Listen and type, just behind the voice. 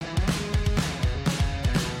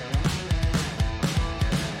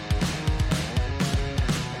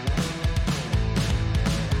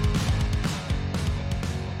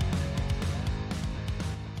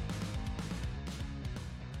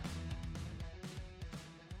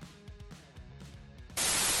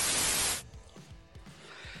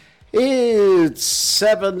It's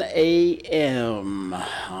 7 a.m.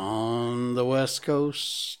 on the West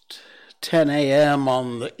Coast, 10 a.m.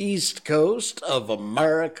 on the East Coast of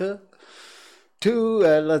America.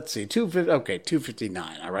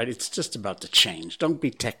 2:59, all right? It's just about to change. Don't be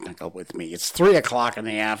technical with me. It's 3 o'clock in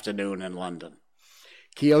the afternoon in London.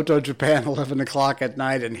 Kyoto, Japan, 11 o'clock at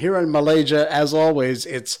night. And here in Malaysia, as always,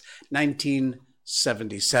 it's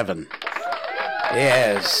 1977.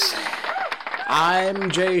 Yes.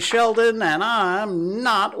 I'm Jay Sheldon, and I'm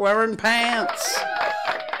not wearing pants.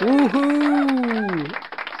 Woohoo!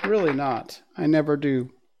 Really not. I never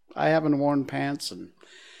do. I haven't worn pants in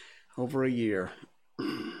over a year.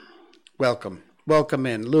 Welcome. Welcome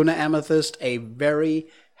in. Luna Amethyst, a very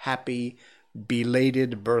happy,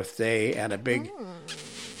 belated birthday and a big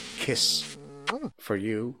kiss for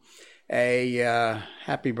you. A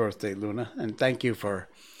happy birthday, Luna, and thank you for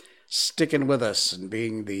sticking with us and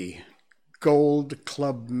being the Gold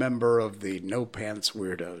Club member of the No Pants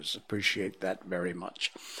Weirdos. Appreciate that very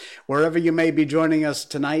much. Wherever you may be joining us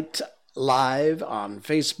tonight, live on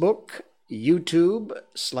Facebook, YouTube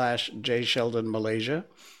 /J Sheldon Malaysia.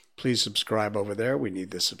 Please subscribe over there. We need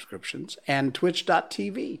the subscriptions. And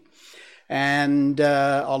Twitch.tv. And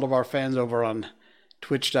all of our fans over on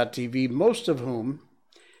Twitch.tv, most of whom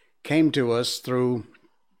came to us through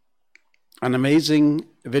an amazing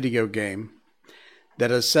video game that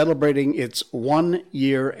is celebrating its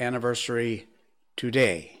 1-year anniversary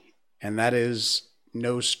today, and that is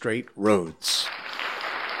No Straight Roads.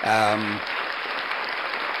 A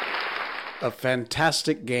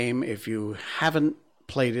fantastic game. If you haven't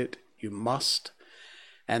played it, you must.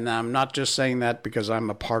 And I'm not just saying that because I'm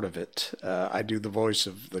a part of it. I do the voice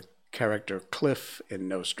of the character Cliff in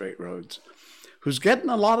No Straight Roads, who's getting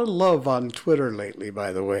a lot of love on Twitter lately,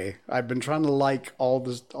 by the way. I've been trying to like all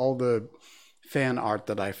the fan art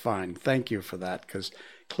that I find. Thank you for that, because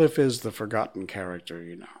Cliff is the forgotten character,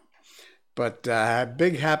 you know. But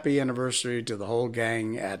big happy anniversary to the whole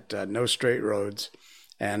gang at No Straight Roads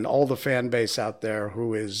and all the fan base out there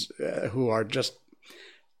who are just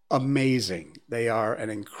amazing. They are an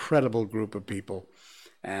incredible group of people,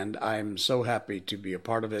 and I'm so happy to be a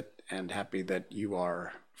part of it and happy that you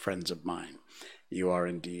are friends of mine. You are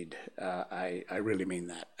indeed. I really mean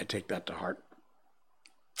that. I take that to heart.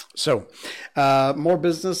 So, more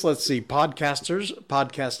business. Let's see.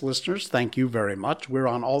 Podcast listeners, thank you very much. We're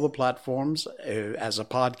on all the platforms as a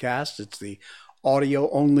podcast. It's the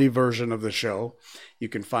audio-only version of the show. You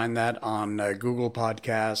can find that on Google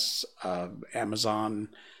Podcasts, Amazon,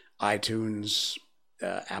 iTunes,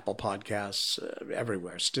 Apple Podcasts,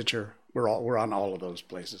 everywhere, Stitcher. We're on all of those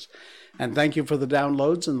places. And thank you for the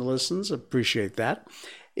downloads and the listens. Appreciate that.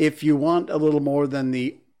 If you want a little more than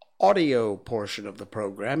the audio portion of the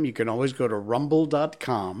program, you can always go to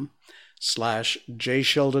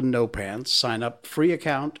rumble.com/JSheldonNoPants. Sign up, free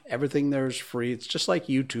account. Everything there is free. It's just like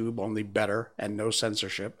YouTube, only better and no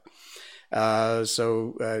censorship.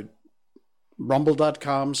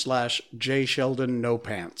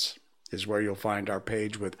 Rumble.com/JSheldonNoPants is where you'll find our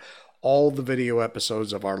page with all the video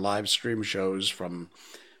episodes of our live stream shows from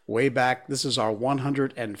way back. This is our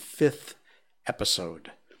 105th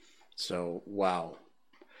episode. So, wow.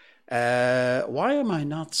 Why am I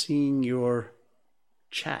not seeing your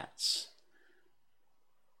chats?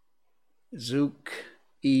 Zook,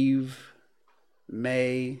 Eve,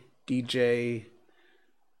 May, DJ,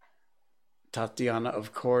 Tatiana,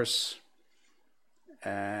 of course.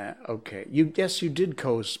 Okay. Yes, you did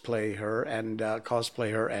cosplay her and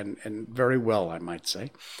very well, I might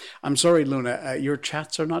say. I'm sorry, Luna. Your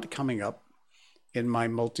chats are not coming up in my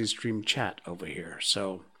multi-stream chat over here.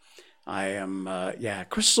 So I am,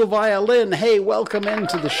 Crystal Violin. Hey, welcome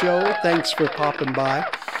into the show. Thanks for popping by.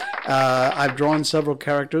 I've drawn several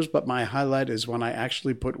characters, but my highlight is when I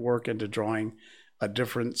actually put work into drawing a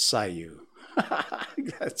different Sayu.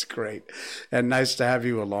 That's great. And nice to have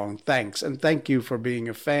you along. Thanks. And thank you for being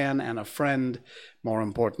a fan and a friend, more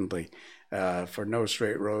importantly, for No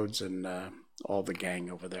Straight Roads and all the gang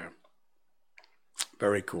over there.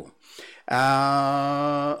 Very cool.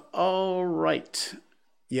 All right.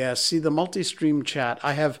 Yeah, see the multi-stream chat.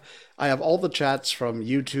 I have all the chats from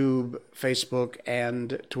YouTube, Facebook,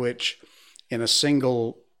 and Twitch in a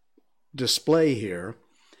single display here.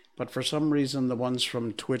 But for some reason, the ones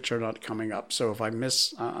from Twitch are not coming up. So if I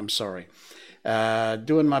miss, I'm sorry.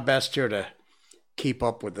 Doing my best here to keep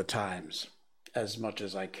up with the times as much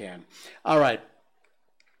as I can. All right.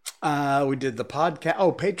 We did the podcast.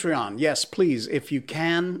 Oh, Patreon. Yes, please. If you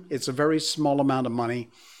can, it's a very small amount of money.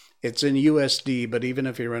 It's in USD, but even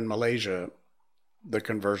if you're in Malaysia, the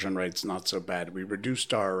conversion rate's not so bad. We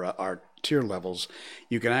reduced our tier levels,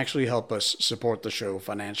 you can actually help us support the show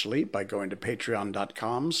financially by going to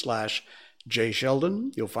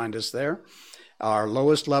patreon.com/jsheldon. You'll find us there. Our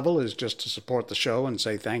lowest level is just to support the show and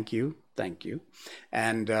say thank you. Thank you.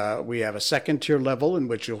 And we have a second tier level in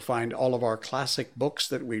which you'll find all of our classic books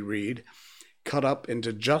that we read cut up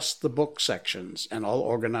into just the book sections and all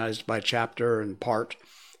organized by chapter and part,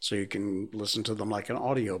 so you can listen to them like an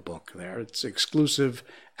audiobook there. It's exclusive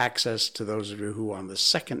access to those of you who are on the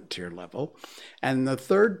second tier level. And the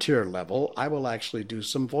third tier level, I will actually do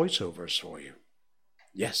some voiceovers for you.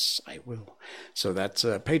 Yes, I will. So that's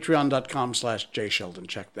patreon.com/jsheldon.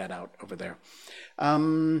 Check that out over there.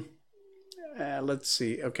 Let's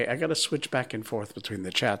see. Okay, I got to switch back and forth between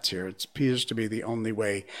the chats here. It appears to be the only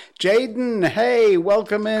way. Jaden, hey,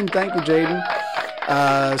 welcome in. Thank you,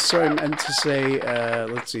 Jaden. Sorry, I meant to say,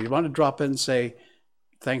 let's see. You want to drop in and say,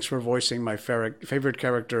 thanks for voicing my favorite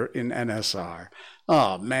character in NSR.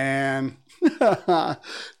 Oh, man.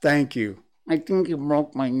 Thank you. I think you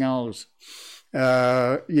broke my nose.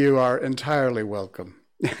 You are entirely welcome.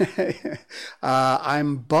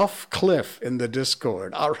 I'm Buff Cliff in the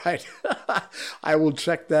Discord. All right. I will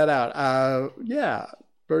check that out. Yeah,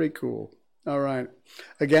 very cool. All right.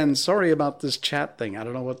 Again, sorry about this chat thing. I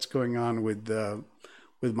don't know what's going on with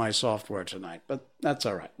my software tonight, but that's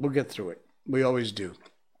all right. We'll get through it. We always do.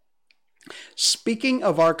 Speaking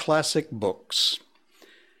of our classic books,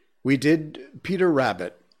 we did Peter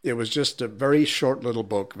Rabbit. It was just a very short little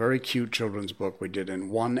book, very cute children's book we did in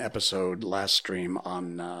one episode last stream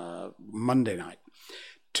on Monday night.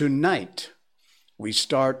 Tonight, we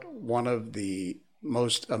start one of the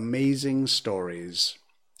most amazing stories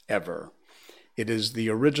ever. It is the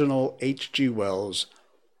original H.G. Wells'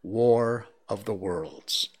 War of the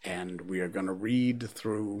Worlds, and we are going to read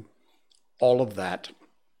through all of that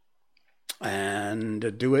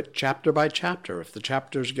and do it chapter by chapter. If the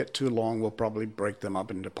chapters get too long, we'll probably break them up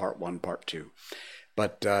into part 1, part 2.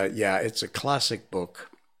 But yeah, it's a classic book.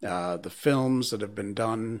 The films that have been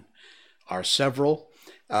done are several.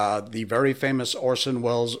 The very famous Orson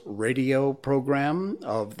Welles radio program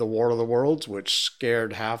of the War of the Worlds, which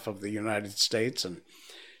scared half of the United States and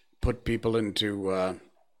put people into a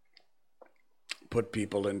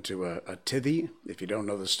tithy. If you don't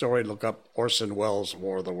know the story, look up Orson Welles'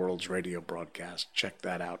 War of the Worlds radio broadcast. Check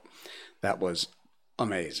that out. That was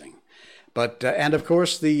amazing. But and of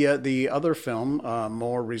course the other film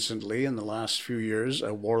more recently in the last few years,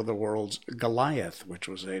 War of the Worlds Goliath, which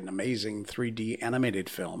was an amazing 3D animated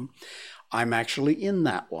film. I'm actually in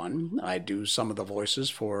that one. I do some of the voices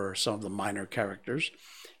for some of the minor characters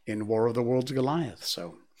in War of the Worlds Goliath.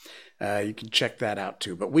 So you can check that out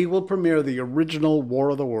too. But we will premiere the original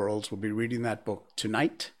War of the Worlds. We'll be reading that book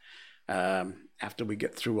tonight after we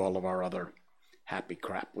get through all of our other happy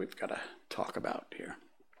crap we've got to talk about here.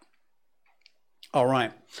 All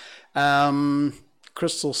right.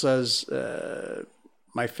 Crystal says,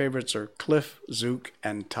 my favorites are Cliff, Zook,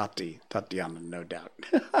 and Tatiana, no doubt.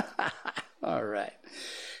 All right.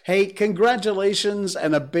 Hey, congratulations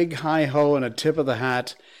and a big hi-ho and a tip of the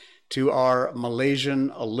hat to our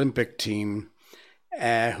Malaysian Olympic team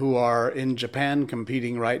who are in Japan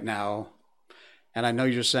competing right now. And I know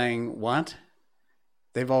you're saying, what?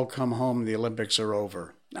 They've all come home. The Olympics are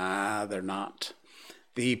over. Nah, they're not.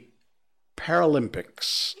 The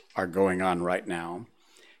Paralympics are going on right now.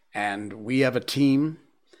 And we have a team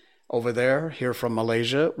over there, here from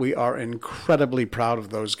Malaysia. We are incredibly proud of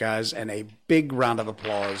those guys, and a big round of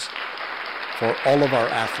applause for all of our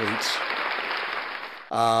athletes.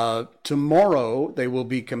 Tomorrow, they will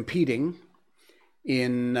be competing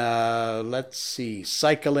in,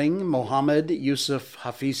 cycling. Mohammed Yusuf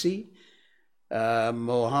Hafizi,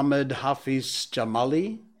 Mohammed Hafiz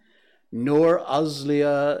Jamali, Noor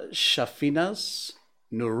Azlia Shafinas,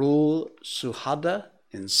 Nurul Suhada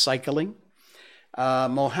in cycling,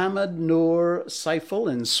 Mohammed Noor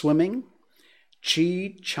Saiful in swimming,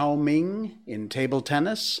 Chi Chaoming in table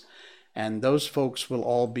tennis, and those folks will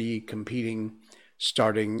all be competing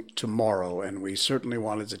starting tomorrow. And we certainly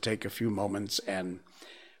wanted to take a few moments and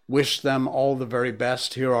wish them all the very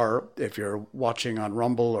best. Here are, if you're watching on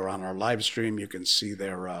Rumble or on our live stream, you can see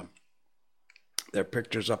their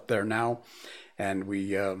pictures up there now. And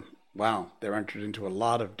we, wow, they're entered into a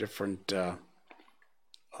lot of different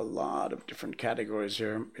categories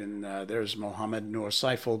here. There's Mohammed Noor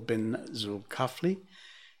Saiful bin Zulkafli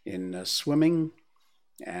in swimming,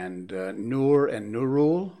 and Noor and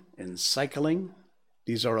Nurul in cycling.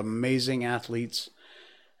 These are amazing athletes.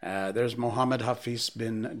 There's Mohammed Hafiz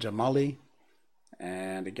bin Jamali,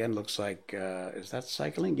 and again, looks like, is that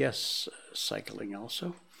cycling? Yes, cycling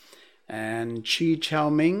also. And Chi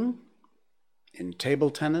Chaoming in table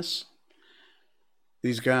tennis.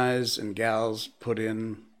 These guys and gals put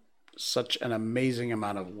in such an amazing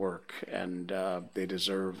amount of work, and they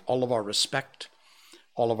deserve all of our respect,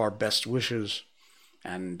 all of our best wishes.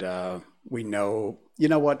 And we know, you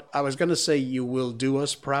know what? I was going to say you will do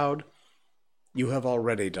us proud. You have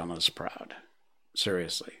already done us proud.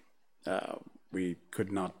 Seriously. We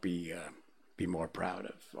could not be more proud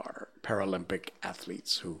of our Paralympic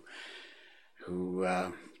athletes who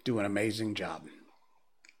do an amazing job.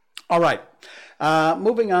 All right,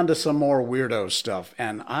 moving on to some more weirdo stuff,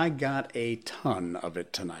 and I got a ton of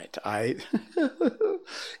it tonight.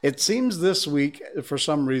 It seems this week, for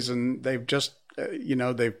some reason, they've just,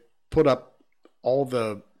 they've put up all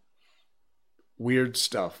the weird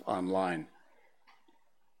stuff online.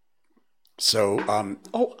 So,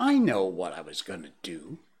 I know what I was going to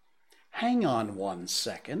do. Hang on one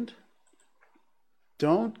second.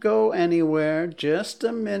 Don't go anywhere. Just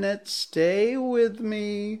a minute. Stay with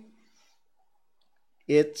me.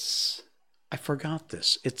 I forgot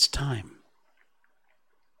this. It's time.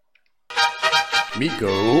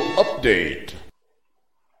 Miko Update.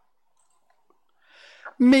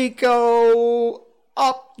 Miko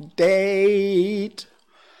Update.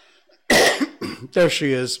 There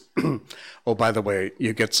she is. Oh, by the way,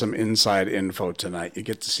 you get some inside info tonight. You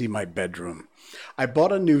get to see my bedroom. I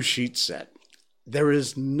bought a new sheet set. There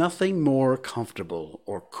is nothing more comfortable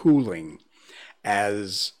or cooling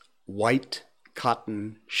as white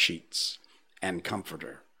cotton sheets and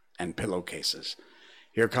comforter and pillowcases.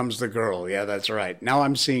 Here comes the girl. Yeah, that's right. Now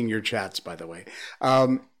I'm seeing your chats, by the way.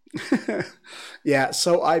 Yeah,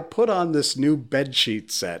 so I put on this new bed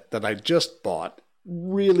sheet set that I just bought.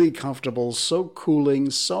 Really comfortable, so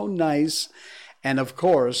cooling, so nice. And of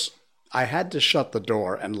course, I had to shut the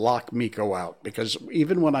door and lock Miko out because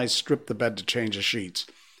even when I strip the bed to change the sheets,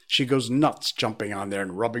 she goes nuts jumping on there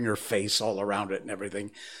and rubbing her face all around it and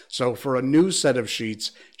everything. So for a new set of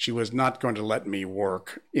sheets, she was not going to let me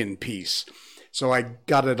work in peace. So I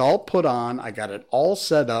got it all put on, I got it all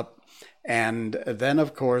set up, and then,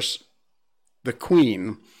 of course, the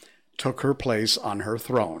queen took her place on her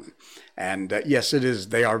throne. And yes, it is.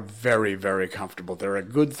 They are very, very comfortable. They're a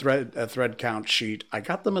good thread count sheet. I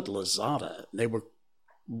got them at Lazada. They were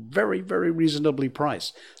very, very reasonably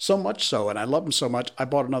priced. So much so, and I love them so much, I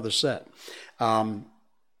bought another set.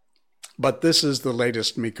 But this is the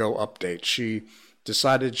latest Miko update. She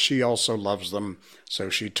decided she also loves them, so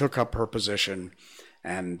she took up her position,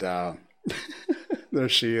 and there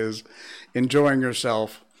she is, enjoying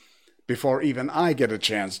herself before even I get a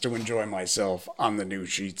chance to enjoy myself on the new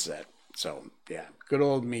sheet set. So, yeah, good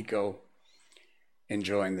old Miko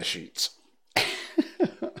enjoying the sheets.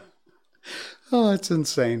 Oh, it's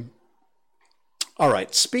insane. All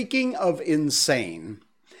right, speaking of insane,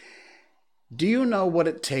 do you know what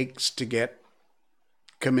it takes to get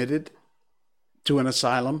committed to an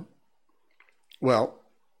asylum? Well,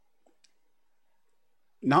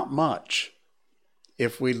 not much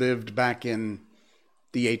if we lived back in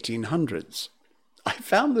the 1800s. I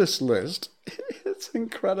found this list. It's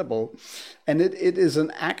incredible. And it is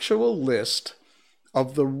an actual list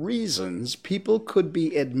of the reasons people could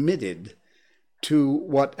be admitted to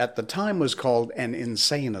what at the time was called an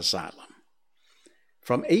insane asylum.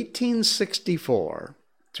 From 1864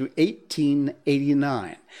 to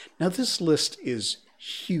 1889. Now this list is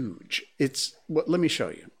huge. Let me show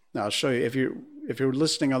you. Now I'll show you. If you're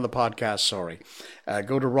listening on the podcast, sorry,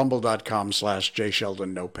 go to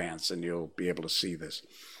rumble.com/JSheldonNoPants and you'll be able to see this.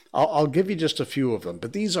 I'll give you just a few of them,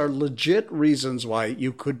 but these are legit reasons why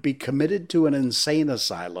you could be committed to an insane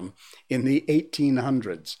asylum in the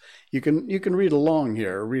 1800s. You can read along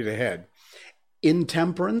here, or read ahead.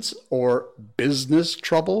 Intemperance or business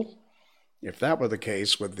trouble. If that were the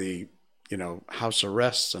case with the, house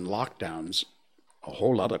arrests and lockdowns, a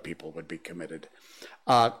whole lot of people would be committed.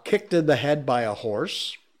 Kicked in the head by a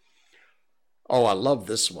horse. Oh, I love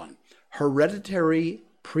this one. Hereditary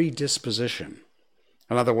predisposition.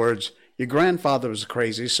 In other words, your grandfather was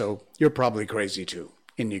crazy, so you're probably crazy too.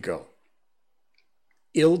 In you go.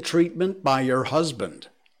 Ill treatment by your husband.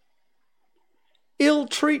 Ill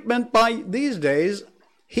treatment by, these days,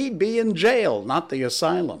 he'd be in jail, not the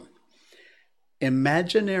asylum.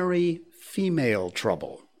 Imaginary female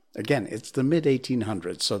trouble. Again, it's the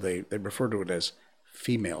mid-1800s, so they refer to it as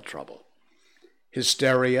female trouble.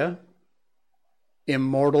 Hysteria,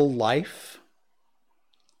 immortal life,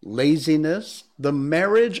 laziness, the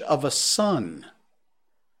marriage of a son.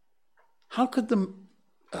 How could the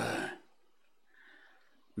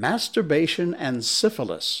masturbation and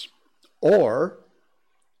syphilis, or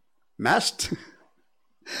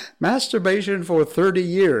masturbation for 30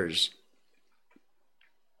 years.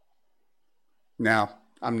 Now,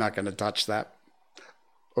 I'm not going to touch that.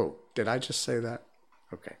 Oh, did I just say that?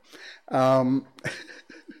 Okay. Um,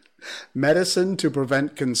 medicine to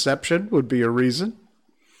prevent conception would be a reason.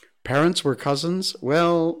 Parents were cousins.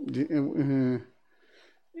 Well, in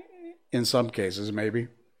some cases, maybe.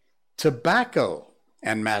 Tobacco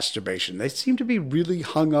and masturbation. They seem to be really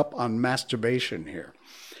hung up on masturbation here.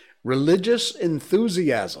 Religious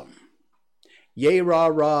enthusiasm. Yay, rah,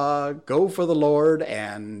 rah, go for the Lord,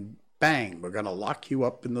 and bang, we're going to lock you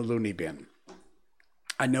up in the loony bin.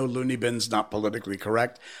 I know loony bin's not politically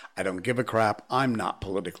correct. I don't give a crap. I'm not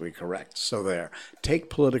politically correct. So there.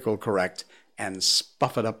 Take political correct and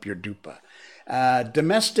spuff it up your dupa.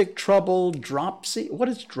 Domestic trouble, dropsy. What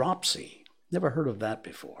is dropsy? Never heard of that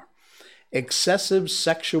before. Excessive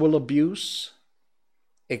sexual abuse.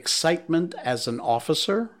 Excitement as an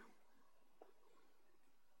officer.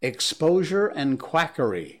 Exposure and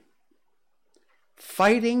quackery.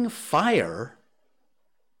 Fighting fire.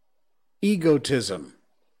 Egotism.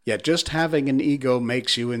 Yeah, just having an ego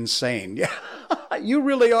makes you insane. Yeah, you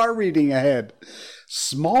really are reading ahead.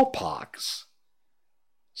 Smallpox.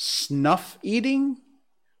 Snuff eating?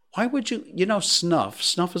 Why would you, snuff.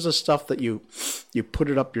 Snuff is a stuff that you put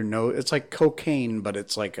it up your nose. It's like cocaine, but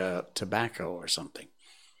it's like a tobacco or something.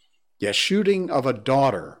 Yeah, shooting of a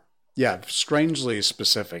daughter. Yeah, strangely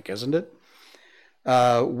specific, isn't it?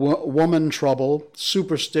 Woman trouble,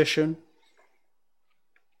 superstition.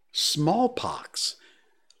 Smallpox.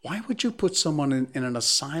 Why would you put someone in an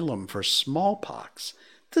asylum for smallpox?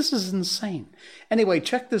 This is insane. Anyway,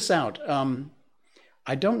 check this out.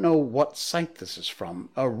 I don't know what site this is from.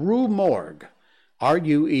 Rue Morgue.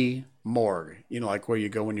 R-U-E, morgue. Like where you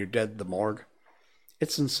go when you're dead, the morgue.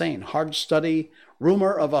 It's insane. Hard study.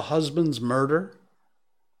 Rumor of a husband's murder.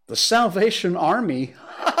 The Salvation Army.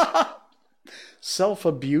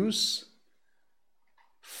 Self-abuse.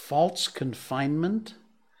 False confinement.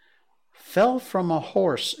 Fell from a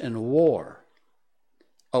horse in war.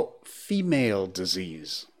 Oh, female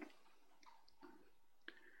disease.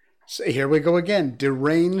 So here we go again.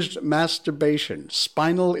 Deranged masturbation,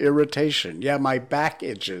 spinal irritation. Yeah, my back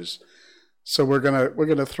itches. So we're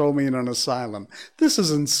gonna throw me in an asylum. This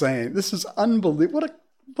is insane. This is unbelievable.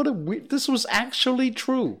 This was actually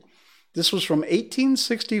true. This was from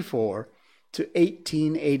 1864 to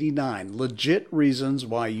 1889. Legit reasons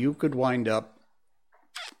why you could wind up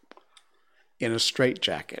in a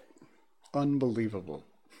straitjacket. Unbelievable.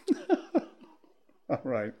 All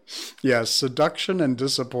right. Yes, seduction and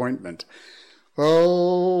disappointment.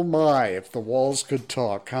 Oh my, if the walls could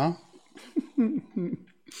talk, huh?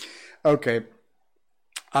 Okay.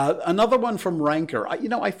 Another one from Ranker.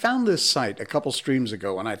 I found this site a couple streams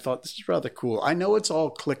ago, and I thought this is rather cool. I know it's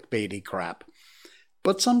all clickbaity crap,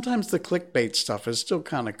 but sometimes the clickbait stuff is still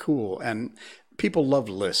kind of cool, and people love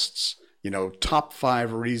lists. Top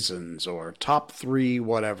 5 reasons or top 3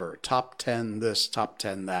 whatever, top 10 this, top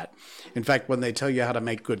 10 that. In fact, when they tell you how to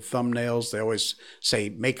make good thumbnails, they always say,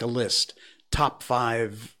 make a list, top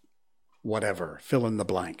 5 whatever, fill in the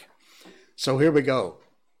blank. So here we go.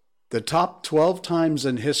 The top 12 times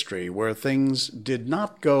in history where things did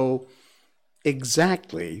not go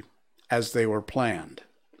exactly as they were planned.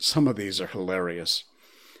 Some of these are hilarious.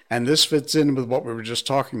 And this fits in with what we were just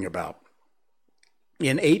talking about.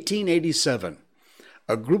 In 1887,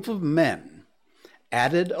 a group of men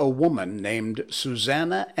added a woman named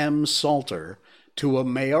Susanna M. Salter to a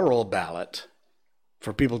mayoral ballot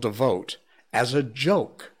for people to vote as a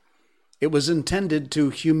joke. It was intended to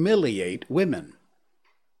humiliate women.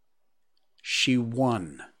 She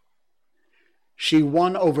won. She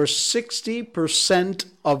won over 60%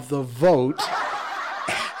 of the vote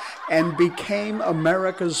and became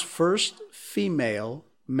America's first female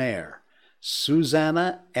mayor.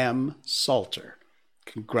 Susanna M. Salter.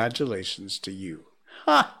 Congratulations to you.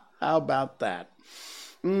 Ha! How about that?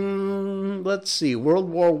 Let's see. World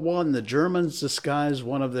War I, the Germans disguised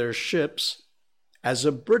one of their ships as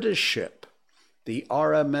a British ship, the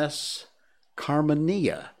RMS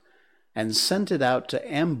Carmania, and sent it out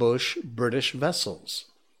to ambush British vessels.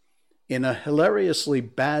 In a hilariously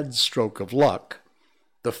bad stroke of luck,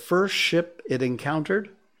 the first ship it encountered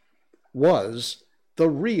was the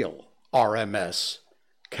real RMS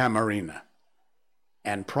Camarina.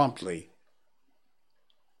 And promptly,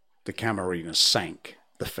 the Camarina sank,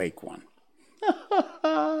 the fake one.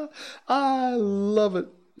 I love it.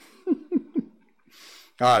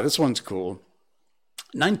 This one's cool.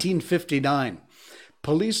 1959.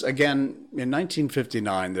 Police, again, in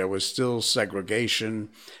 1959, there was still segregation.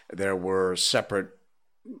 There were separate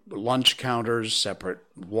lunch counters, separate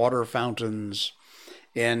water fountains.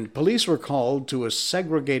 And police were called to a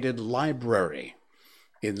segregated library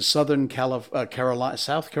in South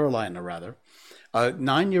Carolina, A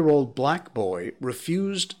 9-year-old black boy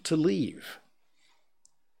refused to leave.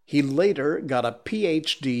 He later got a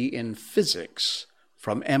PhD in physics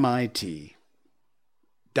from MIT.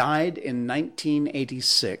 Died in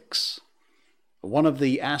 1986. One of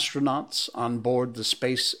the astronauts on board the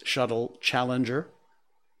Space Shuttle Challenger.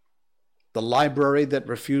 The library that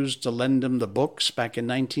refused to lend him the books back in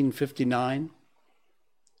 1959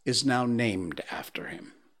 is now named after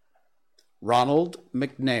him. Ronald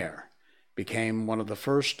McNair became one of the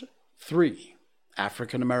first 3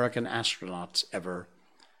 African-American astronauts ever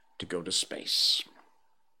to go to space.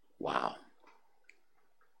 Wow.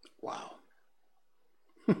 Wow.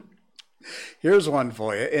 Here's one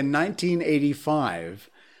for you. In 1985,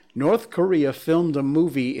 North Korea filmed a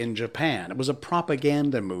movie in Japan. It was a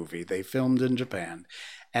propaganda movie they filmed in Japan.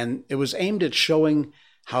 And it was aimed at showing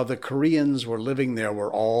how the Koreans were living there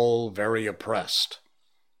were all very oppressed.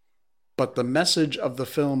 But the message of the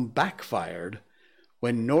film backfired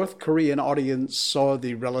when North Korean audience saw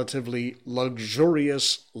the relatively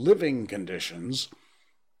luxurious living conditions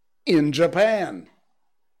in Japan.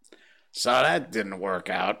 So that didn't work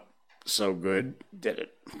out so good, did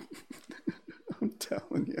it? I'm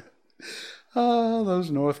telling you. Oh, those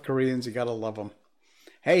North Koreans, you gotta love them.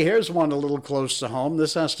 Hey, here's one a little close to home.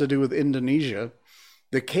 This has to do with Indonesia.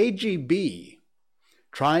 The KGB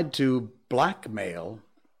tried to blackmail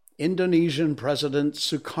Indonesian President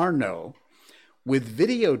Sukarno with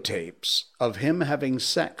videotapes of him having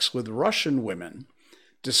sex with Russian women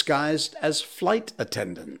disguised as flight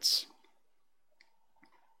attendants.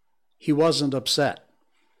 He wasn't upset.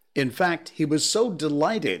 In fact, he was so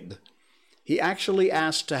delighted, he actually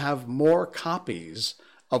asked to have more copies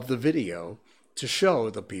of the video to show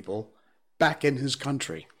the people back in his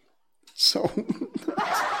country. So,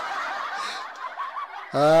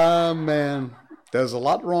 man, there's a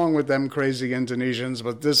lot wrong with them crazy Indonesians,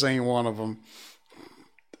 but this ain't one of them.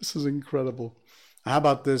 This is incredible. How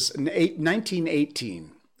about this? In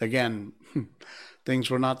 1918, again, things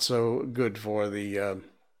were not so good for the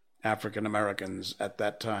African Americans at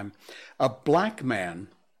that time. A black man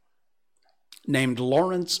named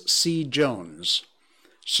Lawrence C. Jones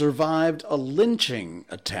survived a lynching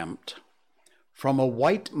attempt from a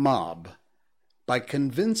white mob by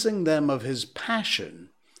convincing them of his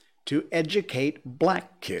passion to educate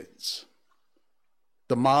black kids.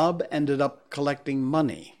 The mob ended up collecting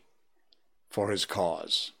money for his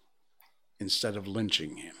cause instead of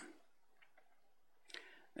lynching him.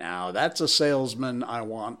 Now, that's a salesman I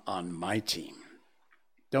want on my team.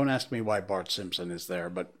 Don't ask me why Bart Simpson is there,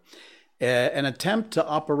 but an attempt to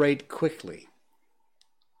operate quickly.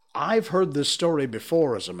 I've heard this story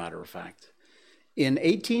before, as a matter of fact. In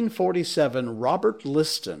 1847, Robert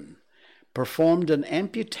Liston performed an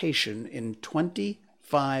amputation in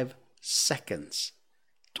 25 seconds.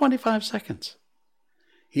 25 seconds.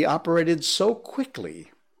 He operated so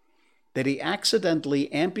quickly that he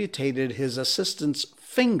accidentally amputated his assistant's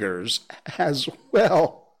fingers as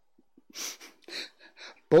well.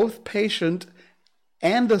 Both patient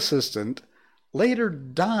and assistant later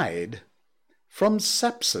died from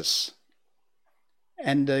sepsis.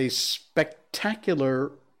 And a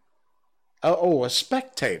spectator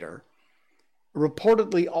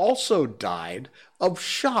reportedly also died of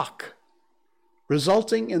shock,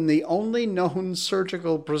 resulting in the only known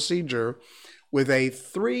surgical procedure with a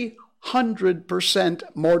 300%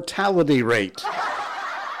 mortality rate.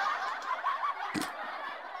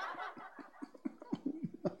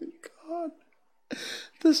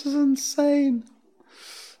 This is insane.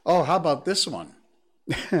 Oh, how about this one?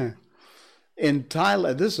 In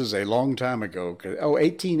Thailand, this is a long time ago,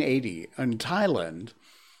 1880. In Thailand,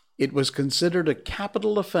 it was considered a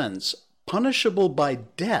capital offense, punishable by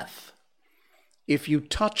death, if you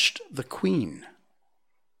touched the queen.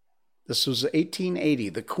 This was 1880.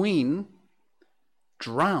 The queen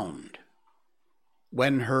drowned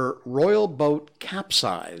when her royal boat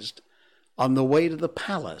capsized on the way to the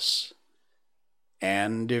palace.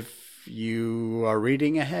 And if you are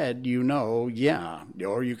reading ahead, you know,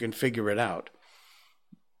 or you can figure it out.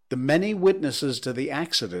 The many witnesses to the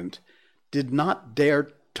accident did not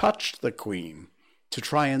dare touch the queen to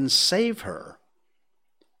try and save her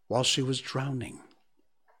while she was drowning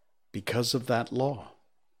because of that law.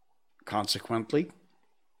 Consequently,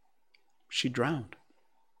 she drowned.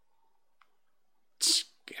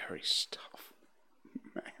 Scary stuff,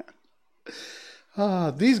 man.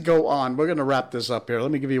 These go on. We're going to wrap this up here.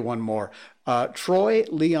 Let me give you one more. Troy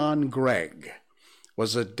Leon Gregg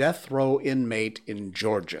was a death row inmate in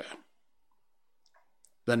Georgia.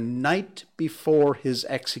 The night before his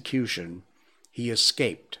execution, he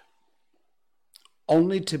escaped,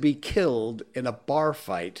 only to be killed in a bar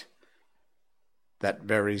fight that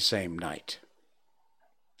very same night.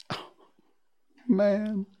 Oh,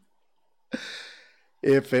 man.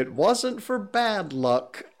 If it wasn't for bad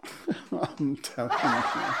luck, I'm telling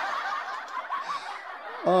you.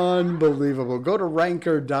 Unbelievable. Go to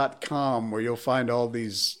ranker.com where you'll find all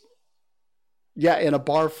these. Yeah, in a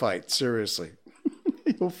bar fight, seriously.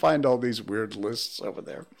 You'll find all these weird lists over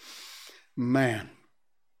there. Man.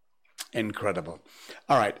 Incredible.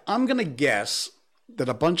 All right, I'm going to guess that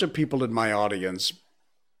a bunch of people in my audience,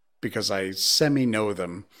 because I semi-know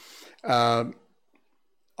them, are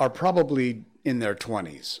probably in their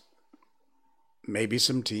 20s. Maybe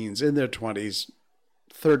some teens in their 20s,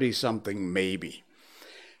 30-something maybe.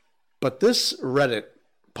 But this Reddit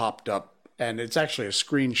popped up, and it's actually a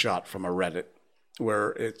screenshot from a Reddit,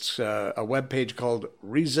 where it's a webpage called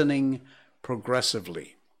Reasoning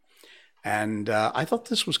Progressively. And I thought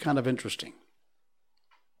this was kind of interesting.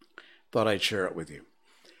 Thought I'd share it with you.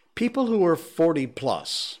 People who are 40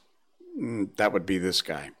 plus, that would be this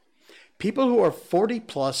guy. People who are 40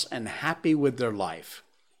 plus and happy with their life,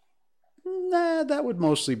 that would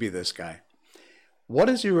mostly be this guy. What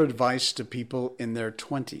is your advice to people in their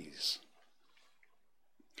 20s?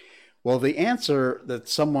 Well, the answer that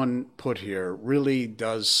someone put here really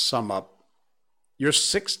does sum up. You're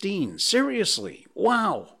 16. Seriously.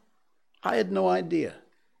 Wow. I had no idea.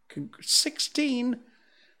 16?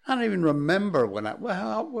 I don't even remember when I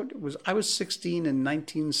was 16 in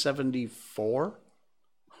 1974.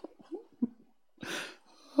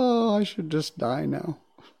 Oh, I should just die now.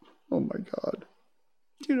 Oh my God.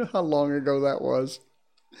 Do you know how long ago that was?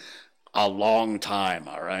 A long time,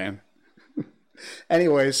 all right?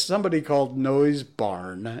 Anyway, somebody called Noise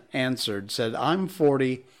Barn answered, said, I'm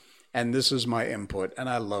 40 and this is my input, and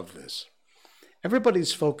I love this.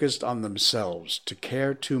 Everybody's focused on themselves to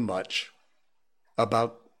care too much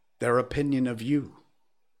about their opinion of you.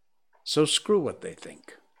 So screw what they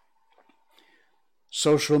think.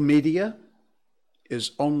 Social media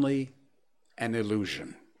is only an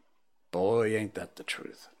illusion. Boy, ain't that the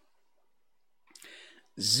truth.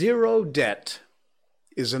 Zero debt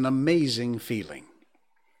is an amazing feeling.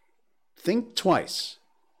 Think twice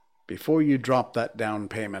before you drop that down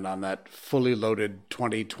payment on that fully loaded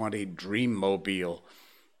 2020 Dreammobile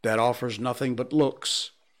that offers nothing but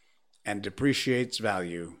looks and depreciates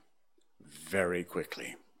value very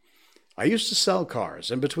quickly. I used to sell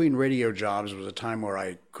cars. In between radio jobs was a time where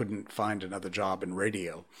I couldn't find another job in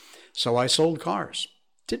radio. So I sold cars.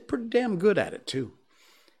 Did pretty damn good at it, too.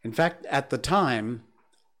 In fact, at the time,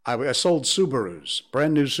 I sold Subarus,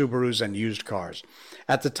 brand new Subarus and used cars.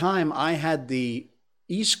 At the time, I had the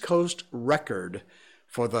East Coast record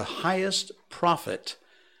for the highest profit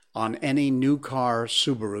on any new car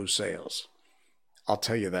Subaru sales. I'll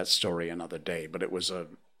tell you that story another day, but it was a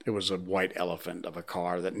white elephant of a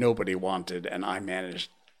car that nobody wanted, and I managed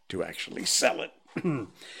to actually sell it.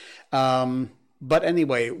 But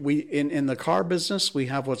anyway, we in the car business, we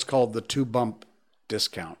have what's called the 2-bump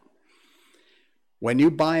discount. When you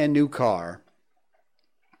buy a new car,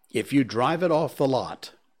 if you drive it off the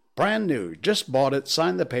lot, brand new, just bought it,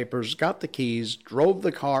 signed the papers, got the keys, drove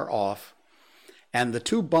the car off, and the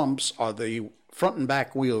 2 bumps are the front and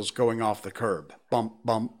back wheels going off the curb. Bump,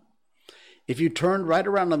 bump. If you turned right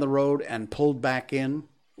around on the road and pulled back in,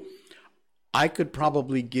 I could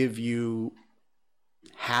probably give you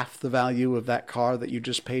half the value of that car that you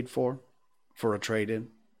just paid for a trade-in.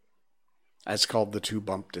 That's called the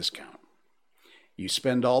 2-bump discount. You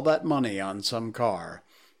spend all that money on some car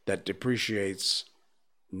that depreciates,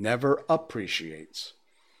 never appreciates,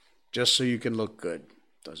 just so you can look good.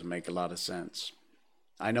 Doesn't make a lot of sense.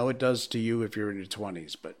 I know it does to you if you're in your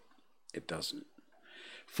 20s, but it doesn't.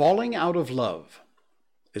 Falling out of love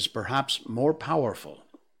is perhaps more powerful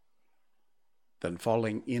than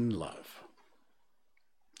falling in love.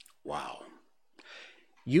 Wow.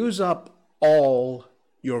 Use up all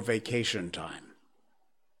your vacation time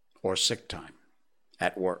or sick time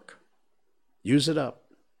at work. Use it up.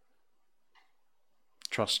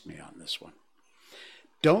 Trust me on this one.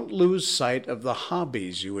 Don't lose sight of the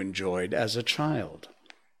hobbies you enjoyed as a child.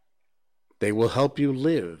 They will help you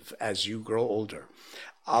live as you grow older.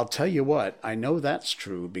 I'll tell you what, I know that's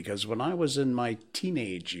true because when I was in my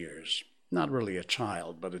teenage years, not really a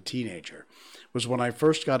child, but a teenager, was when I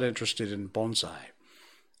first got interested in bonsai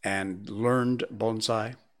and learned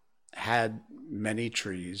bonsai, had many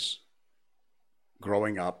trees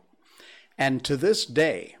growing up. And to this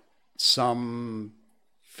day, some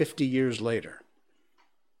 50 years later,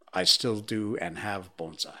 I still do and have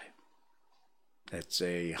bonsai. It's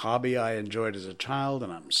a hobby I enjoyed as a child,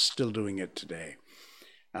 and I'm still doing it today.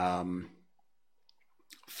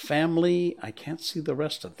 Family, I can't see the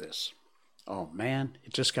rest of this. Oh man,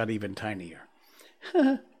 it just got even tinier.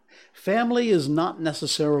 Family is not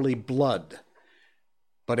necessarily blood,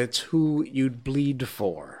 but it's who you'd bleed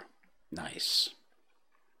for. Nice.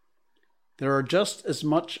 There are just as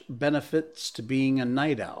much benefits to being a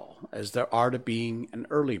night owl as there are to being an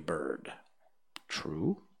early bird.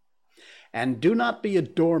 True. And do not be a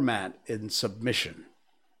doormat in submission,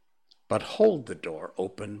 but hold the door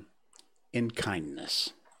open in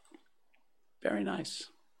kindness. Very nice.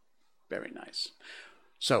 Very nice.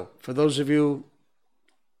 So, for those of you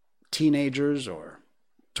teenagers or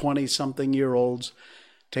 20-something-year-olds,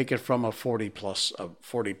 take it from a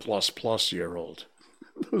 40-plus year old.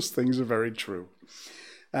 Those things are very true.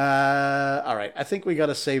 All right, I think we got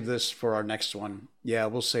to save this for our next one. Yeah,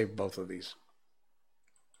 we'll save both of these.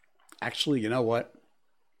 Actually, you know what?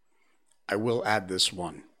 I will add this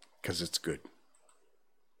one because it's good.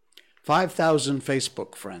 5,000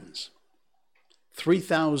 Facebook friends,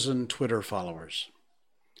 3,000 Twitter followers,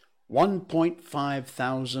 1.5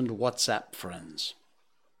 thousand WhatsApp friends,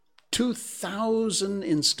 2,000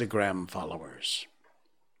 Instagram followers.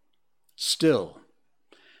 Still,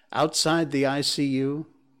 outside the ICU,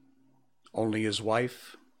 only his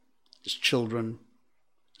wife, his children,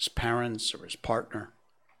 his parents, or his partner,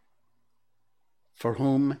 for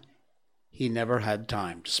whom he never had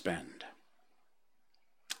time to spend.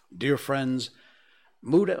 Dear friends,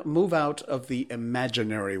 move out of the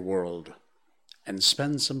imaginary world and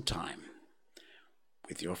spend some time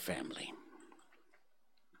with your family.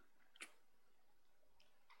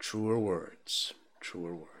 Truer words,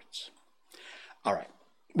 truer words. All right,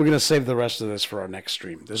 we're going to save the rest of this for our next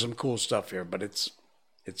stream. There's some cool stuff here, but it's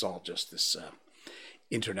all just this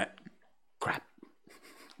internet crap.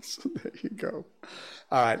 So there you go.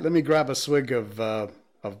 All right, let me grab a swig of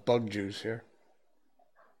bug juice here.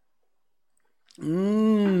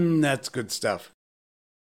 That's good stuff.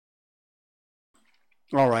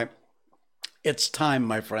 All right, it's time,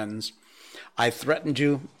 my friends. I threatened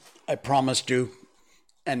you, I promised you,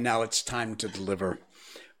 and now it's time to deliver.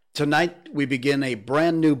 Tonight, we begin a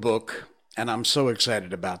brand new book, and I'm so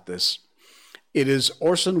excited about this. It is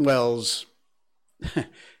Orson Welles,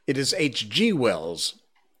 it is H.G. Wells'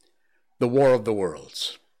 The War of the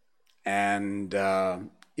Worlds. And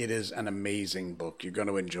it is an amazing book. You're going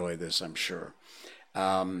to enjoy this, I'm sure.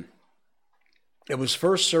 It was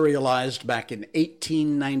first serialized back in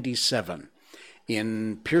 1897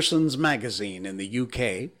 in Pearson's Magazine in the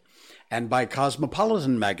UK and by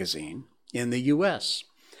Cosmopolitan Magazine in the US.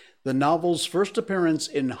 The novel's first appearance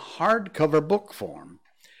in hardcover book form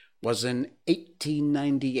was in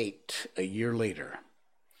 1898, a year later.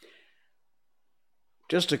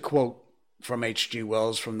 Just a quote from H.G.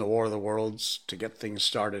 Wells from The War of the Worlds to get things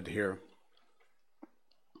started here.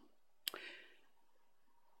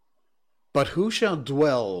 But who shall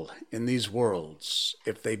dwell in these worlds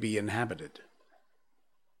if they be inhabited?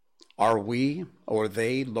 Are we or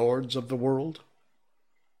they lords of the world?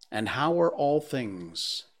 And how are all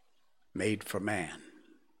things made for man?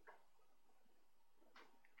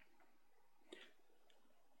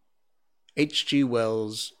 H.G.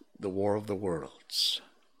 Wells' The War of the Worlds.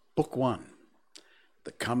 Book 1,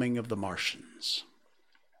 The Coming of the Martians.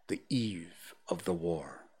 The Eve of the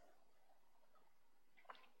War.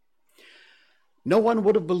 No one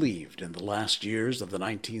would have believed in the last years of the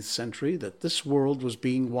 19th century that this world was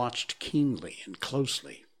being watched keenly and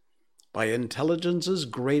closely by intelligences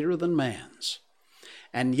greater than man's,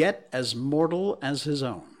 and yet as mortal as his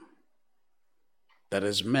own. That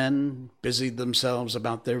as men busied themselves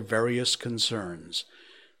about their various concerns,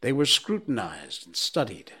 they were scrutinized and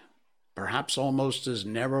studied, perhaps almost as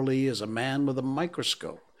narrowly as a man with a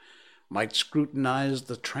microscope might scrutinize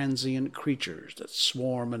the transient creatures that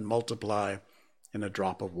swarm and multiply in a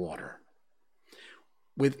drop of water.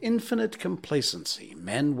 With infinite complacency,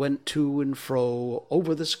 men went to and fro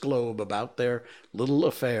over this globe about their little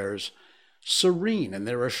affairs, serene in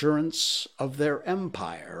their assurance of their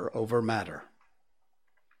empire over matter.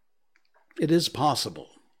 It is possible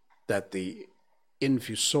that the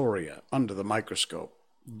infusoria under the microscope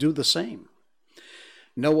do the same.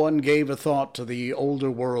 No one gave a thought to the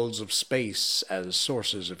older worlds of space as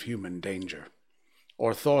sources of human danger,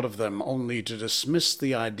 or thought of them only to dismiss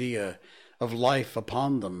the idea of life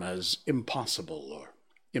upon them as impossible or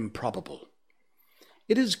improbable.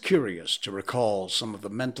 It is curious to recall some of the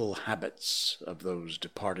mental habits of those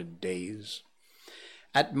departed days.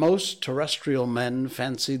 At most, terrestrial men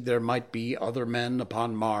fancied there might be other men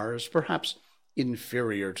upon Mars, perhaps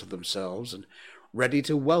inferior to themselves and ready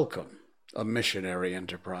to welcome a missionary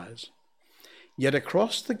enterprise. Yet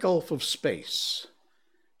across the gulf of space,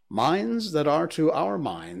 minds that are to our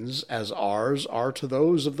minds as ours are to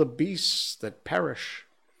those of the beasts that perish,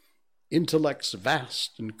 intellects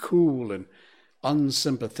vast and cool and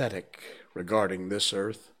unsympathetic regarding this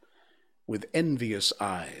earth, with envious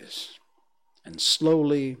eyes, and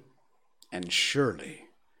slowly and surely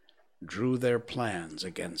drew their plans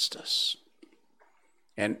against us.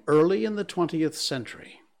 And early in the 20th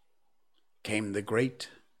century came the great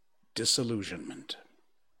disillusionment.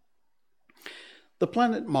 The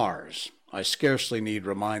planet Mars, I scarcely need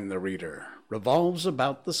remind the reader, revolves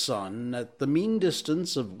about the sun at the mean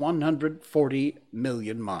distance of 140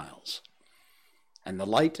 million miles, and the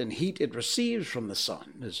light and heat it receives from the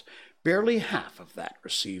sun is barely half of that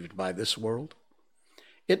received by this world.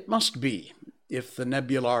 It must be, if the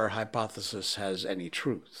nebular hypothesis has any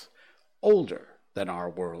truth, older than our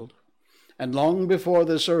world, and long before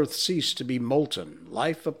this earth ceased to be molten,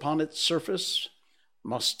 life upon its surface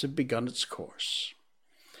must have begun its course.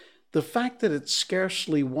 The fact that it's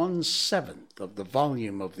scarcely 1/7 of the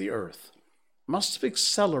volume of the earth must have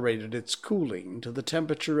accelerated its cooling to the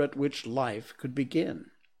temperature at which life could begin.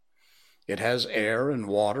 It has air and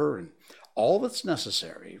water and all that's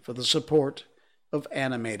necessary for the support of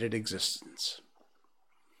animated existence.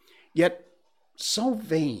 Yet so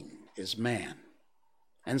vain is man,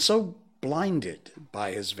 and so blinded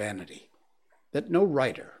by his vanity, that no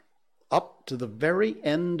writer, up to the very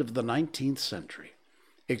end of the 19th century,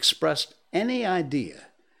 expressed any idea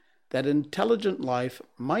that intelligent life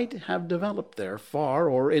might have developed there far,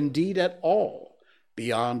 or indeed at all,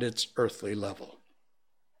 beyond its earthly level.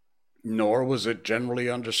 Nor was it generally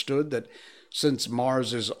understood that since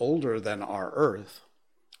Mars is older than our Earth,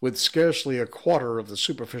 with scarcely a quarter of the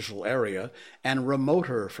superficial area and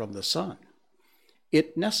remoter from the sun,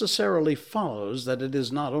 it necessarily follows that it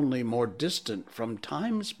is not only more distant from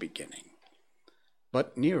time's beginning,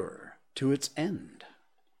 but nearer to its end.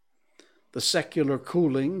 The secular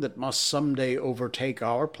cooling that must someday overtake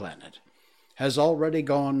our planet has already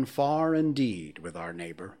gone far indeed with our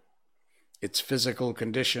neighbor. Its physical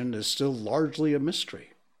condition is still largely a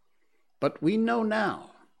mystery, but we know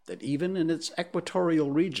now that even in its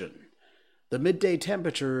equatorial region, the midday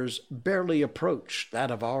temperatures barely approach that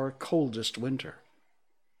of our coldest winter.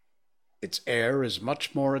 Its air is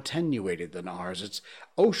much more attenuated than ours. Its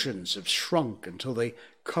oceans have shrunk until they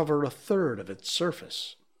cover 1/3 of its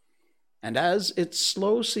surface. And as its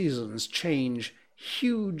slow seasons change,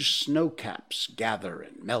 huge snow caps gather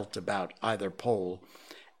and melt about either pole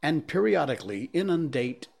and periodically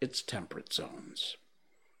inundate its temperate zones.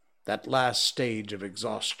 That last stage of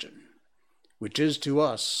exhaustion, which is to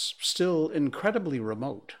us still incredibly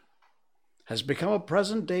remote, has become a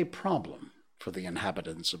present-day problem for the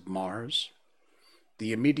inhabitants of Mars.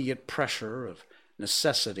 The immediate pressure of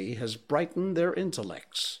necessity has brightened their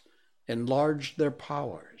intellects, enlarged their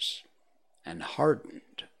powers, and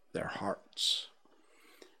hardened their hearts.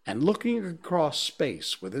 And looking across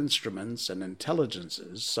space with instruments and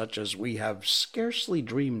intelligences such as we have scarcely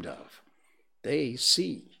dreamed of, they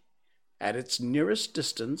see, at its nearest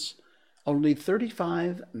distance, only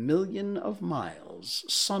 35 million of miles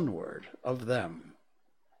sunward of them,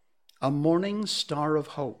 a morning star of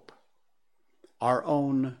hope, our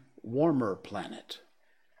own warmer planet,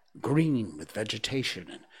 green with vegetation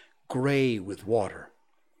and gray with water,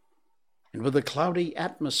 and with a cloudy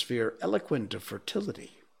atmosphere eloquent of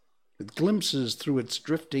fertility, with glimpses through its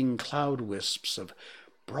drifting cloud wisps of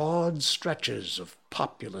broad stretches of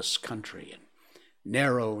populous country and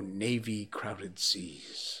narrow navy-crowded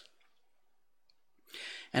seas.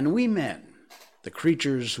 And we men, the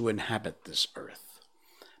creatures who inhabit this earth,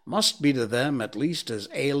 must be to them at least as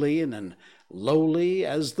alien and lowly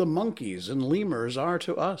as the monkeys and lemurs are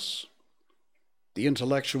to us. The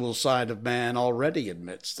intellectual side of man already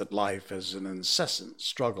admits that life is an incessant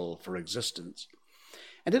struggle for existence,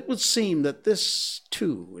 and it would seem that this,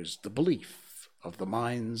 too, is the belief of the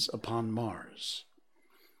minds upon Mars.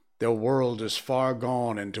 Their world is far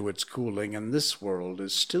gone into its cooling, and this world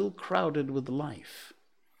is still crowded with life,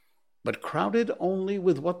 but crowded only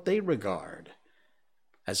with what they regard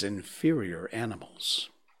as inferior animals.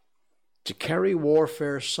 To carry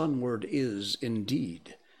warfare sunward is,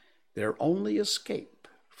 indeed, their only escape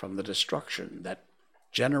from the destruction that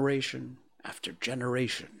generation after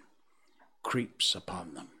generation creeps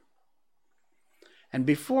upon them. And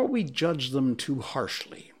before we judge them too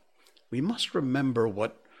harshly, we must remember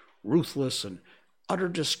what ruthless and utter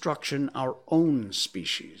destruction our own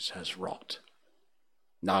species has wrought,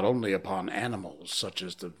 not only upon animals such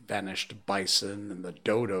as the vanished bison and the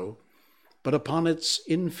dodo, but upon its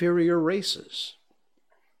inferior races.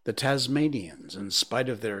 The Tasmanians, in spite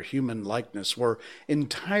of their human likeness, were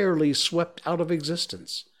entirely swept out of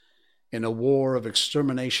existence in a war of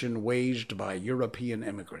extermination waged by European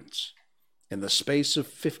immigrants in the space of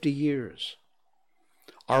 50 years?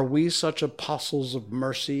 Are we such apostles of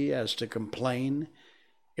mercy as to complain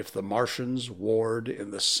if the Martians warred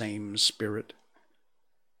in the same spirit?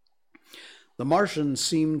 The Martians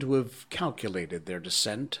seem to have calculated their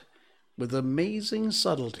descent with amazing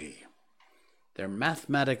subtlety. Their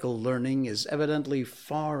mathematical learning is evidently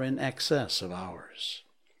far in excess of ours,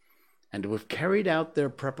 and to have carried out their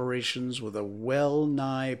preparations with a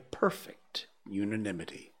well-nigh perfect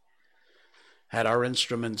unanimity. Had our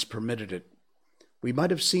instruments permitted it, we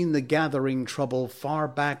might have seen the gathering trouble far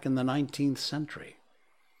back in the 19th century.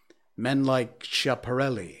 Men like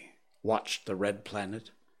Schiaparelli watched the red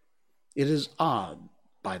planet. It is odd,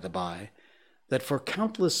 by the by, that for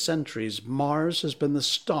countless centuries Mars has been the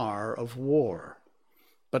star of war,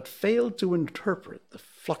 but failed to interpret the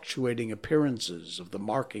fluctuating appearances of the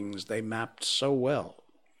markings they mapped so well.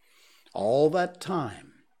 All that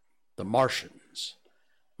time, the Martians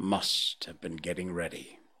must have been getting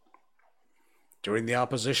ready. During the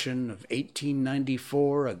opposition of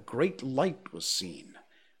 1894, a great light was seen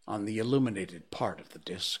on the illuminated part of the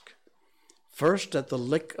disk, first at the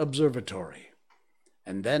Lick Observatory,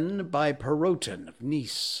 and then by Perrotin of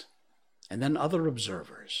Nice, and then other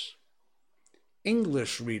observers.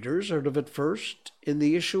 English readers heard of it first in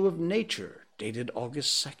the issue of Nature, dated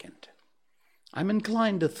August 2nd. I'm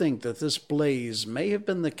inclined to think that this blaze may have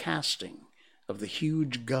been the casting of the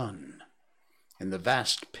huge gun in the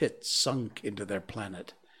vast pit sunk into their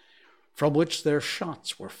planet, from which their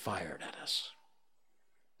shots were fired at us.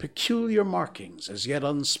 Peculiar markings, as yet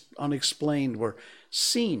unexplained, were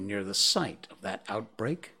seen near the site of that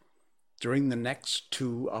outbreak during the next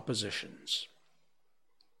two oppositions.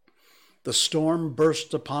 The storm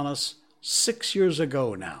burst upon us 6 years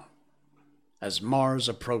ago now, as Mars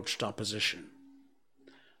approached opposition.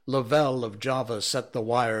 Lovell of Java set the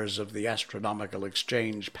wires of the astronomical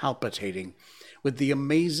exchange palpitating with the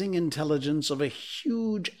amazing intelligence of a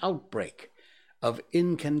huge outbreak of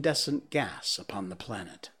incandescent gas upon the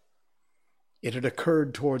planet. It had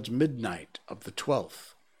occurred towards midnight of the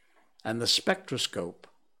 12th, and the spectroscope,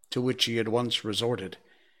 to which he had once resorted,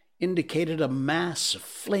 indicated a mass of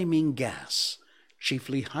flaming gas,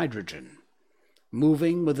 chiefly hydrogen,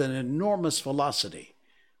 moving with an enormous velocity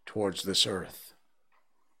towards this Earth.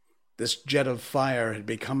 This jet of fire had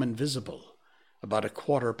become invisible about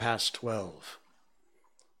 12:15.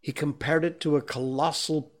 He compared it to a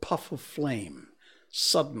colossal puff of flame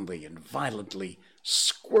suddenly and violently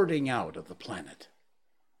squirting out of the planet,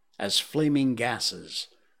 as flaming gases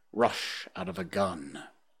rush out of a gun.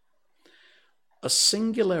 A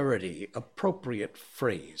singularly appropriate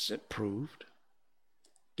phrase, it proved.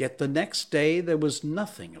 Yet the next day there was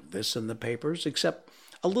nothing of this in the papers except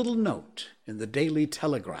a little note in the Daily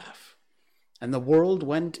Telegraph, and the world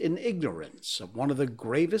went in ignorance of one of the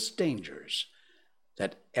gravest dangers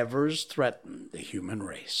that ever threatened the human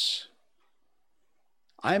race.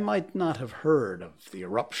 I might not have heard of the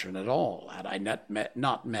eruption at all had I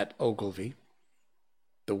not met Ogilvy,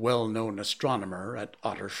 the well-known astronomer at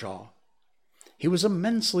Ottershaw. He was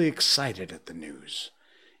immensely excited at the news,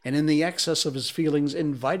 and in the excess of his feelings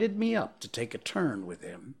invited me up to take a turn with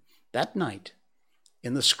him that night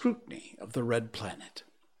in the scrutiny of the red planet.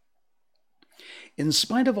 In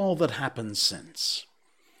spite of all that happened since,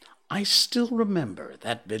 I still remember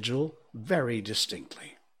that vigil very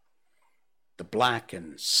distinctly. The black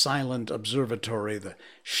and silent observatory, the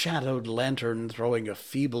shadowed lantern throwing a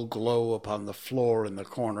feeble glow upon the floor in the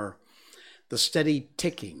corner, the steady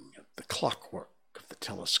ticking of the clockwork of the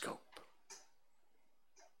telescope,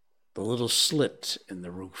 the little slit in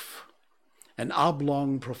the roof, an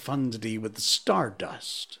oblong profundity with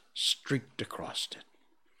stardust streaked across it.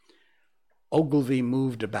 Ogilvy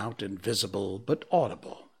moved about invisible but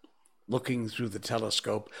audible. Looking through the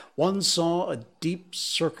telescope, one saw a deep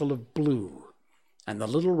circle of blue and the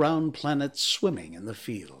little round planet swimming in the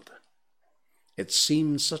field. It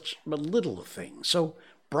seemed such a little thing, so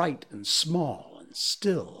bright and small and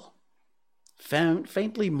still,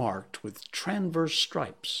 faintly marked with transverse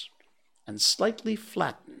stripes and slightly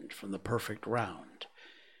flattened from the perfect round.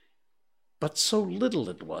 But so little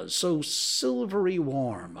it was, so silvery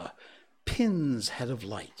warm, a pin's head of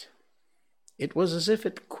light. It was as if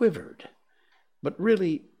it quivered, but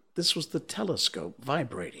really this was the telescope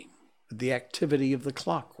vibrating with the activity of the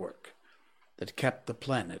clockwork that kept the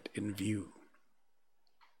planet in view.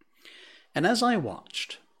 And as I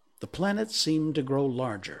watched, the planet seemed to grow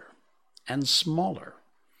larger and smaller,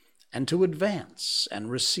 and to advance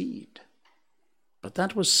and recede. But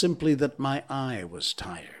that was simply that my eye was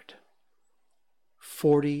tired.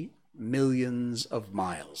 40 millions of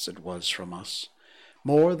miles it was from us,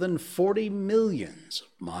 more than 40 millions of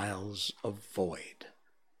miles of void.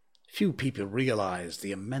 Few people realize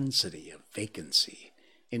the immensity of vacancy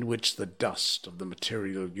in which the dust of the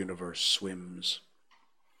material universe swims.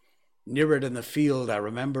 Near it in the field, I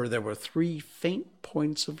remember there were 3 faint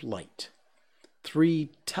points of light, 3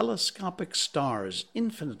 telescopic stars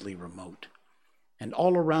infinitely remote, and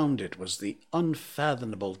all around it was the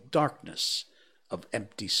unfathomable darkness of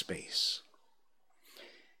empty space.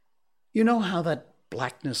 You know how that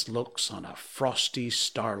blackness looks on a frosty,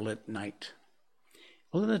 starlit night?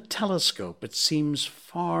 Well, in a telescope it seems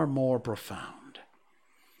far more profound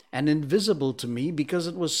and invisible to me because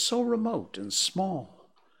it was so remote and small,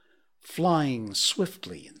 flying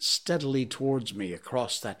swiftly and steadily towards me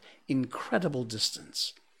across that incredible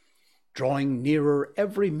distance, drawing nearer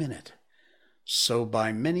every minute. So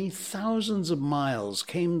by many thousands of miles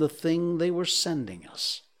came the thing they were sending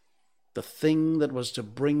us, the thing that was to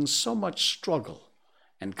bring so much struggle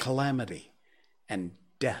and calamity and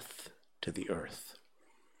death to the earth.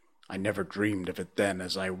 I never dreamed of it then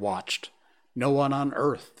as I watched. No one on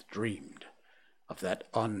earth dreamed of that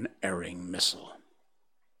unerring missile.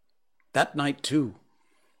 That night, too,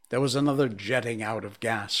 there was another jetting out of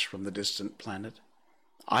gas from the distant planet.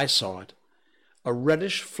 I saw it, a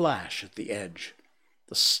reddish flash at the edge,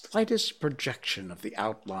 the slightest projection of the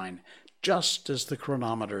outline just as the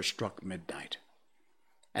chronometer struck midnight.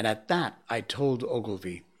 And at that I told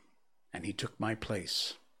Ogilvy, and he took my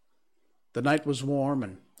place. The night was warm,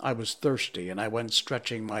 and I was thirsty, and I went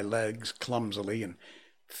stretching my legs clumsily and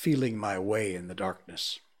feeling my way in the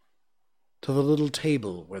darkness to the little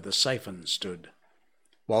table where the siphon stood,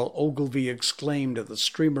 while Ogilvy exclaimed at the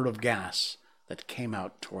streamer of gas that came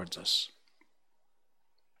out towards us.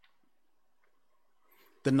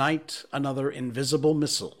 The night another invisible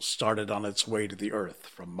missile started on its way to the earth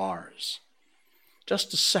from Mars,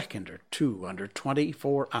 just a second or two under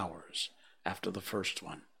 24 hours after the first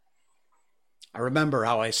one. I remember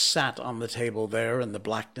how I sat on the table there in the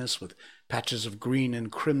blackness with patches of green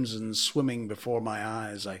and crimson swimming before my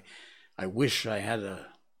eyes. I wish I had a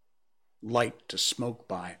light to smoke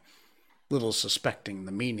by, little suspecting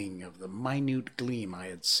the meaning of the minute gleam I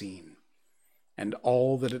had seen, and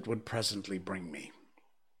all that it would presently bring me.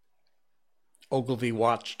 Ogilvy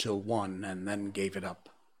watched till 1 and then gave it up.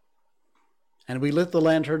 And we lit the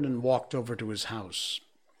lantern and walked over to his house.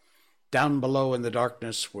 Down below in the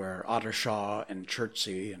darkness were Ottershaw and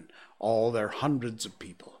Chertsey and all their hundreds of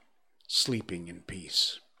people, sleeping in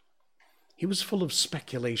peace. He was full of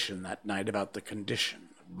speculation that night about the condition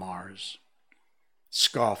of Mars,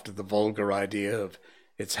 scoffed at the vulgar idea of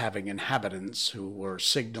its having inhabitants who were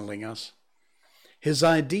signaling us. His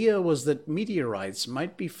idea was that meteorites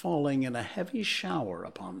might be falling in a heavy shower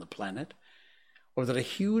upon the planet, or that a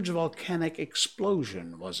huge volcanic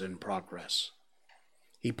explosion was in progress.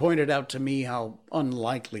 He pointed out to me how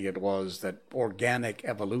unlikely it was that organic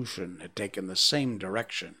evolution had taken the same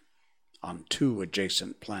direction on 2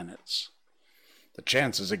 adjacent planets. "The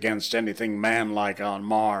chances against anything man-like on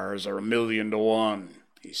Mars are 1,000,000 to 1,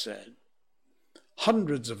 he said.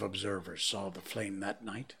 Hundreds of observers saw the flame that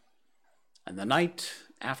night, and the night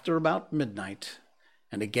after about midnight,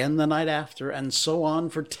 and again the night after, and so on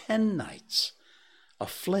for 10 nights, a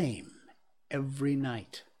flame every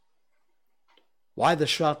night. Why the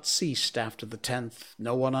shot ceased after the 10th,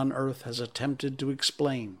 no one on earth has attempted to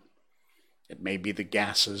explain. It may be the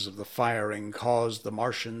gases of the firing caused the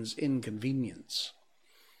Martians inconvenience.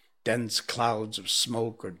 Dense clouds of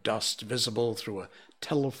smoke or dust visible through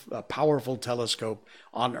a powerful telescope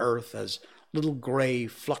on Earth as little gray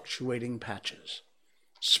fluctuating patches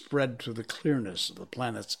spread through the clearness of the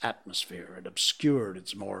planet's atmosphere and obscured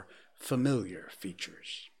its more familiar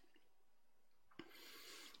features.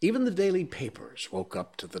 Even the daily papers woke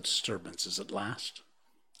up to the disturbances at last,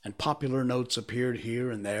 and popular notes appeared here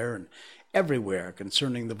and there and everywhere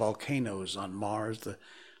concerning the volcanoes on Mars. The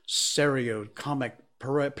stereocomic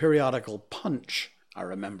periodical Punch, I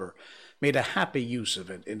remember, made a happy use of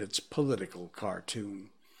it in its political cartoon,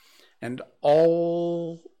 and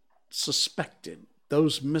all suspected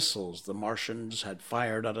those missiles the Martians had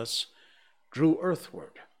fired at us drew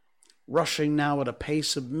earthward, rushing now at a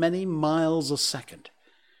pace of many miles a second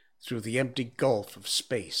through the empty gulf of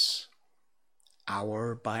space,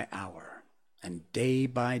 hour by hour and day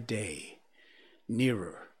by day,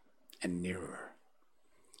 nearer and nearer.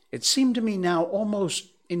 It seemed to me now almost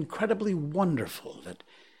incredibly wonderful that,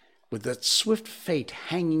 with that swift fate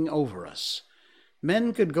hanging over us,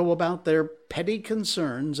 men could go about their petty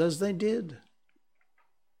concerns as they did.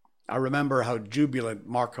 I remember how jubilant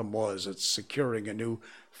Markham was at securing a new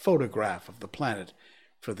photograph of the planet,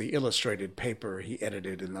 for the illustrated paper he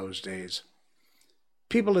edited in those days.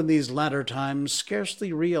 People in these latter times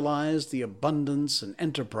scarcely realize the abundance and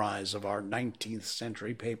enterprise of our 19th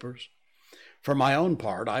century papers. For my own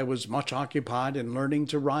part, I was much occupied in learning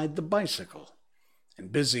to ride the bicycle,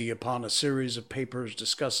 and busy upon a series of papers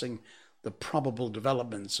discussing the probable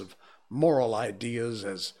developments of moral ideas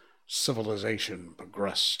as civilization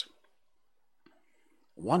progressed.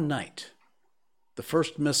 One night, the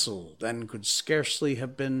first missile then could scarcely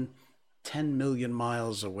have been 10 million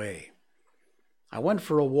miles away. I went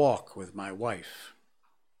for a walk with my wife.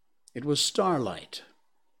 It was starlight,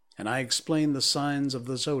 and I explained the signs of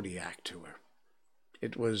the zodiac to her.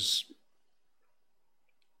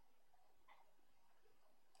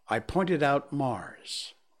 I pointed out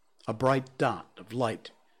Mars, a bright dot of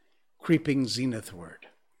light creeping zenithward,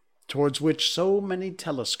 towards which so many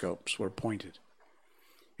telescopes were pointed.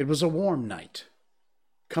 It was a warm night.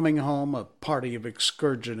 Coming home, a party of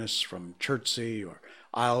excursionists from Chertsey or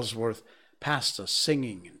Isleworth passed us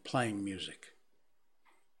singing and playing music.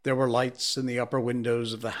 There were lights in the upper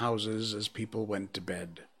windows of the houses as people went to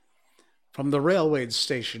bed. From the railway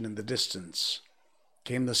station in the distance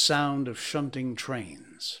came the sound of shunting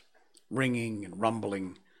trains, ringing and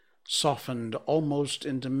rumbling, softened almost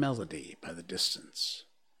into melody by the distance.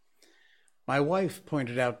 My wife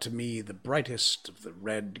pointed out to me the brightest of the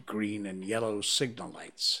red, green, and yellow signal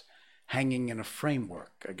lights hanging in a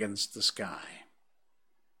framework against the sky.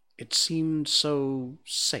 It seemed so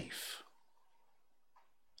safe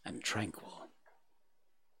and tranquil.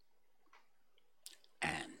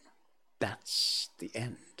 And that's the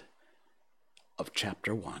end of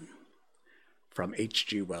Chapter 1 from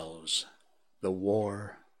H.G. Wells' The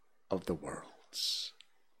War of the Worlds.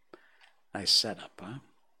 Nice setup, huh?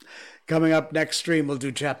 Coming up next stream, we'll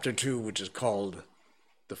do Chapter 2, which is called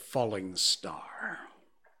The Falling Star.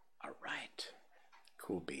 All right.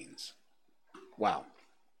 Cool beans. Wow.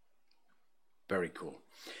 Very cool.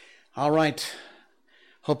 All right.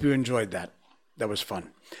 Hope you enjoyed that. That was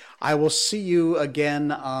fun. I will see you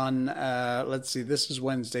again on, this is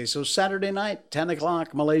Wednesday. So Saturday night, 10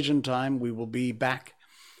 o'clock Malaysian time, we will be back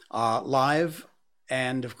live.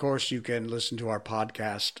 And, of course, you can listen to our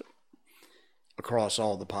podcast across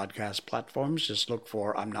all the podcast platforms. Just look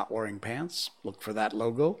for I'm Not Wearing Pants. Look for that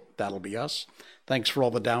logo. That'll be us. Thanks for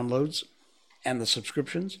all the downloads and the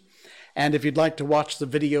subscriptions. And if you'd like to watch the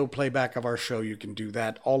video playback of our show, you can do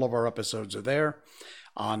that. All of our episodes are there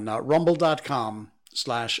on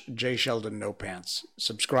rumble.com/JSheldonNoPants.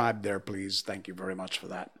 Subscribe there, please. Thank you very much for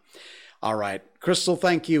that. All right. Crystal,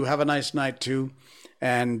 thank you. Have a nice night, too.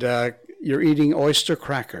 And you're eating oyster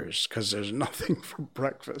crackers because there's nothing for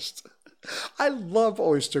breakfast. I love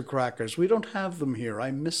oyster crackers. We don't have them here.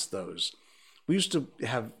 I miss those. We used to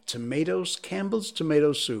have tomatoes, Campbell's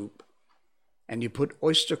tomato soup, and you put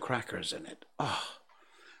oyster crackers in it. Oh,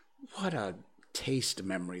 what a taste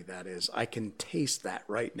memory that is. I can taste that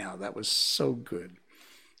right now. That was so good.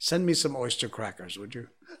 Send me some oyster crackers, would you?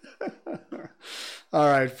 All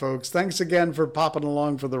right, folks. Thanks again for popping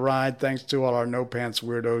along for the ride. Thanks to all our No Pants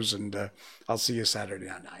weirdos, and I'll see you Saturday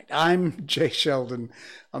night. I'm Jay Sheldon.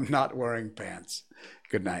 I'm not wearing pants.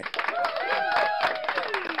 Good night.